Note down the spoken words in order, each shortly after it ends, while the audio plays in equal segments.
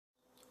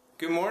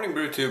Good morning,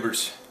 brew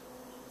tubers.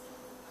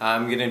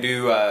 I'm gonna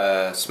do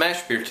a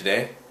smash beer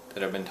today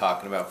that I've been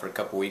talking about for a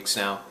couple weeks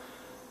now.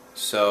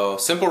 So,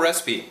 simple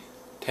recipe: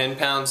 10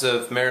 pounds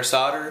of Marris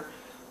Otter,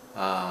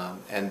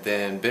 and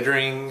then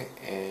bittering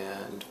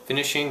and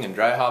finishing and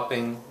dry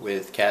hopping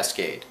with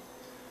Cascade.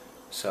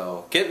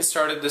 So, getting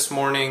started this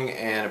morning,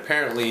 and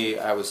apparently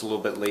I was a little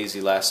bit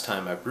lazy last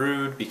time I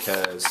brewed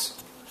because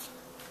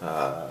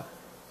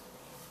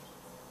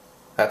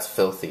that's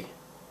filthy.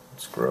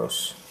 It's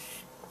gross.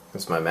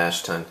 That's my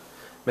mash tun.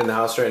 I'm in the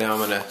house right now. I'm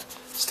gonna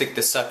stick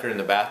this sucker in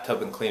the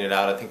bathtub and clean it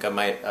out. I think I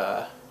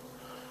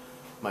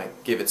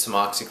might give it some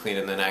OxyClean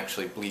and then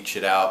actually bleach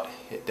it out.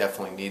 It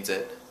definitely needs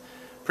it.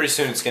 Pretty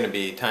soon it's gonna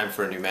be time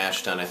for a new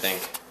mash tun, I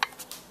think.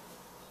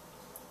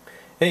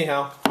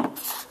 Anyhow,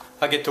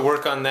 I'll get to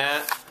work on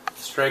that.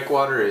 Strike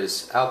water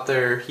is out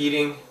there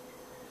heating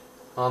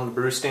on the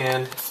brew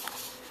stand,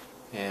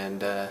 and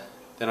then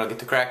I'll get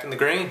to cracking the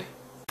grain.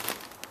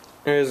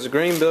 There's the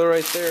grain bill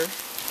right there.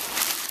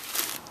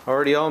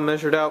 Already all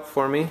measured out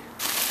for me,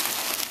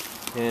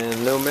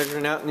 and no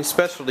measuring out any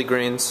specialty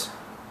grains.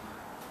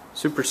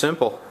 Super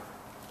simple.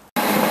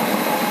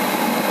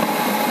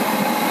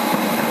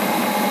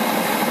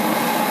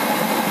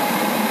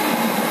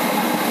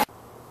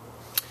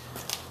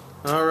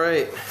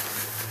 Alright,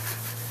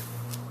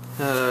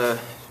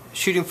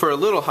 shooting for a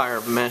little higher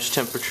mash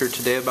temperature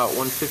today, about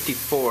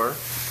 154.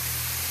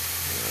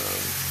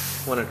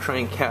 Want to try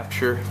and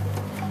capture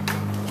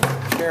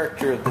the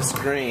character of this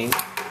grain.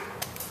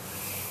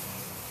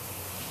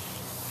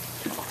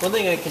 One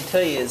thing I can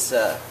tell you is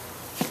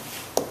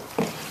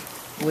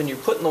when you're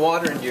putting the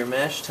water into your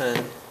mash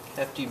tun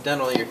after you've done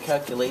all your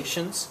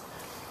calculations,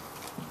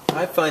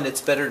 I find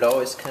it's better to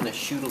always kind of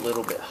shoot a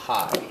little bit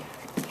high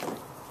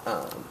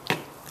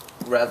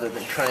rather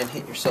than try and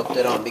hit yourself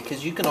dead on,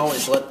 because you can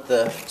always let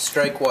the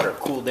strike water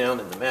cool down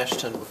in the mash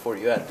tun before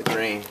you add the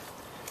grain.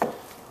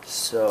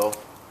 So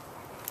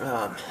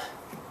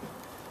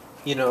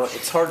you know,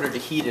 it's harder to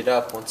heat it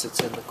up once it's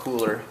in the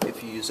cooler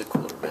if you use a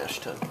cooler mash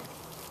tun.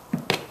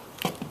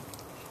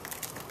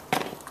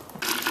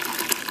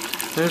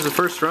 There's the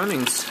first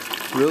runnings,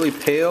 really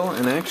pale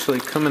and actually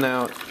coming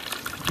out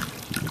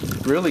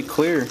really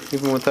clear,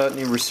 even without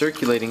any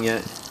recirculating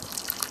yet.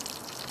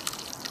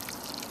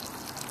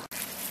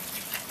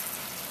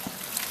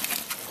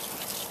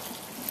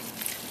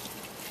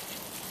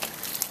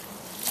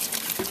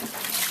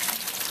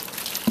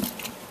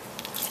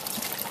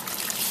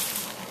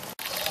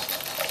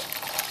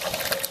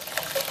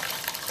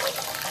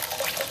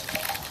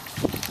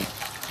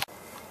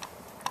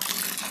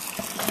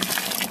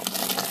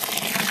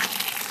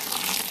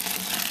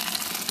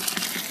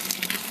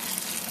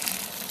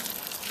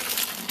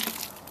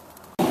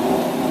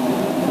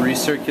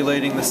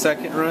 Recirculating the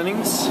second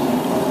runnings.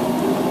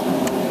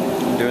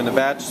 I'm doing the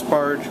batch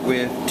sparge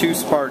with 2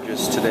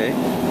 sparges today,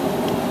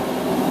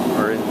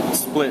 or in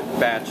split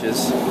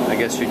batches, I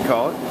guess you'd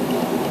call it.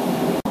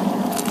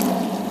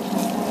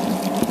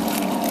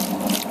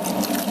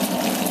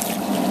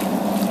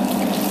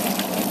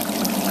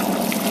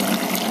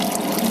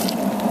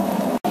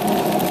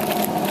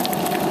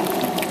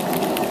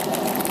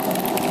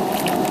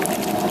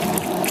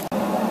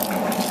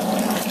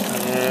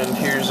 And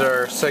here's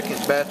our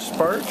second batch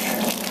sparge.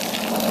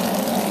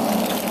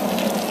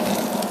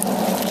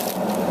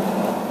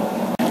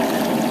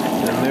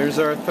 And there's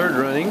our third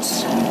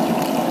runnings.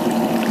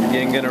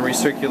 Again, going to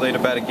recirculate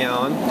about a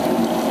gallon.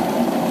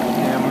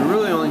 And we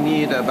really only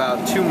need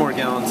about 2 more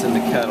gallons in the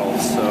kettle,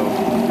 so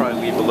we'll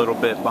probably leave a little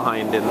bit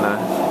behind in the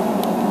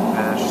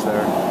mash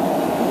there.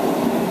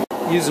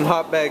 Using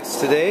hop bags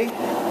today.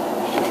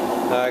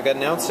 I got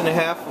 1.5 ounces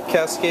of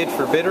Cascade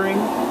for bittering,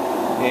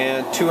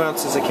 and 2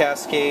 ounces of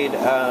Cascade,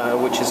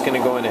 which is going to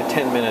go in at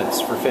 10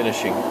 minutes for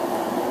finishing.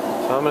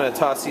 So I'm going to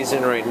toss these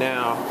in right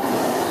now,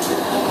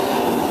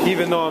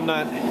 even though I'm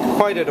not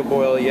quite at a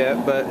boil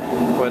yet, but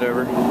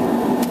whatever,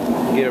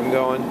 get them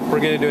going. We're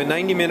going to do a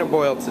 90-minute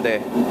boil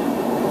today.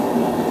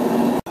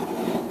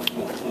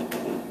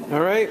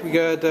 Alright, we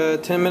got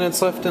 10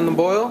 minutes left in the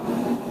boil.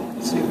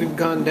 See, we've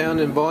gone down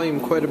in volume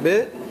quite a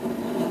bit,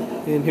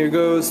 and here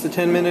goes the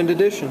 10-minute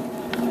addition.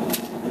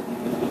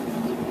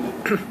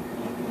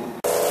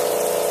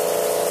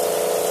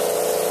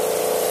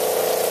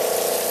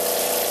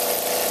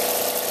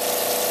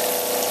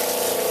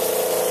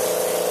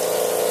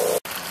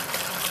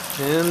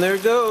 And there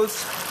it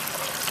goes.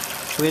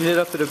 We ended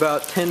up at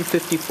about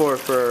 1054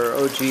 for our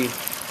OG.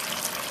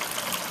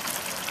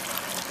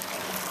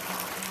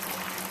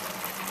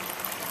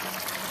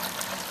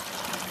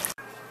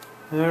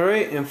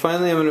 Alright, and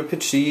finally I'm going to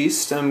pitch the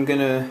yeast. I'm going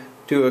to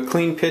do a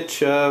clean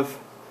pitch of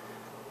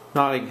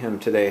Nottingham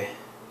today.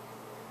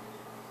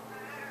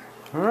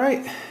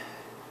 Alright.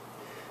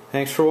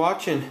 Thanks for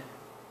watching.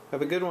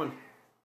 Have a good one.